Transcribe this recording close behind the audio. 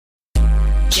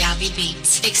heavy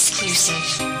beats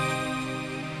exclusive.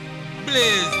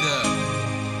 Blazer.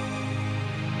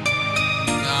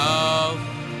 No.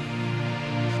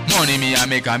 Money me I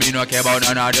make, me no care about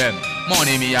none of them.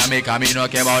 Money me I make, me no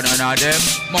care about none of them.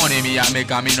 Money me I make,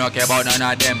 me no care about none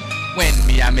of them. When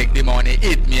me I make the money,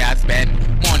 it me I spend.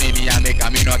 Money me I make,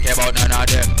 me no care about none of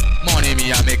them. Money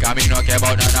me I make, me no care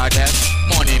about none of them.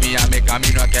 Money me I make, me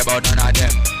no care about none of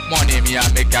them. Money me I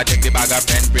make, I take the bag of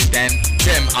friend pretend.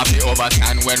 Them have the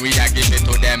overstand when we I give it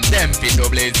to them. Them fit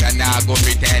the blaze and now go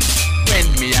pretend. When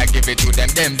me I give it to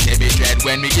them say be dread.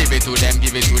 When we give it to them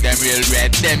real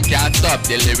red. Them can't stop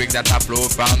the lyrics that I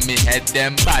flow from me head.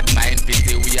 Them bad mind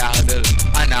pity we hustle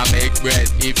and I make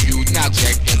bread. If you not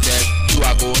check yourself, you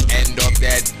are go end up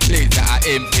dead. Blazer I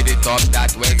aim for the top,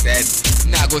 that well said.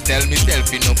 Now go tell myself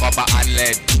in no copper and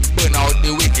lead. Burn out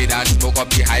the wicked and smoke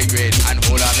up the high grade and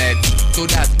hold on head. So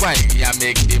that's why me I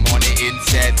make the money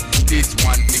instead. This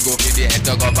one me go for the head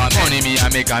of government. Money me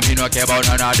I make, me no care about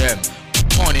none of them.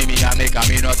 Money me I make,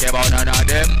 me no care about none of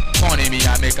them. Money me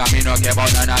I make, me no care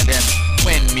about none of them.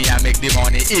 When me I make the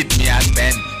money, it me I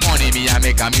spend. Money me I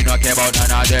make, me no care about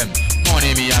none of them.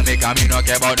 Money me I make, me no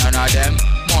care about none of them.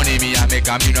 Money me I make,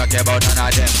 me no care about none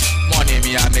of them. Money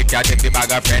me I make, I take the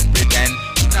bag of friend pretend.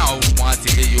 Now want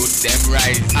see the youth them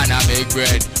rise and I make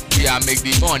bread. We I make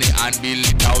the money and build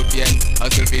it out, yes.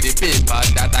 Hustle for the paper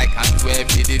that I can't swear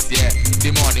for this year.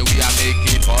 The money we are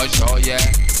making for sure, yeah.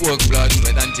 Work, blood,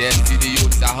 sweat and tears. See the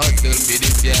youths I hustle for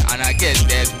this year and I get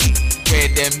that. Pay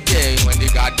them there when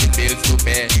they got the bills to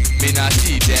pay. Me not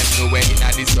see them nowhere in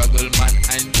the struggle, man.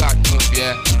 And got no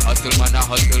fear. Hustle, man, I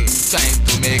hustle. Trying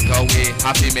to make a way.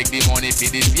 Happy make the money for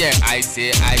this year. I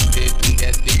say to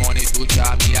get the money to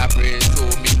try me I pray. So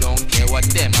me don't care what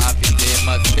them have to say.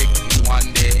 Must make it one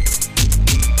day.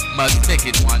 Must make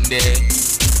it one day.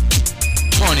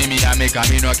 Money me I make,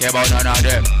 me no care about none of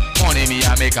them. Money me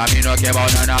I make, me no care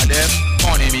about none of them.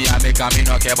 Money me I make, me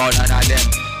no care about none of them.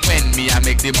 When me I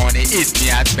make the money, it's me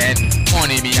I spend.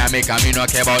 Money me I make, me no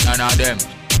care about none of them.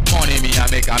 Money me I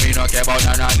make, me no care about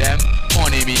none of them.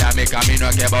 Money me I make, me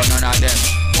no care about none of them.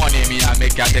 Money me I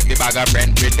make, I take the bag of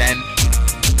friend pretend.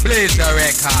 Blazer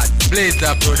record,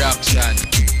 Blazer production.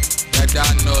 You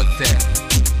don't know say.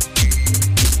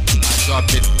 I drop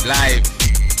it live.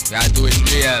 You do it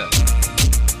real.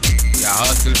 You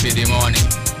hustle for the money.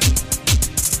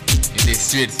 In the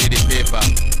streets for the paper.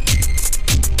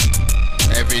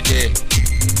 Every day.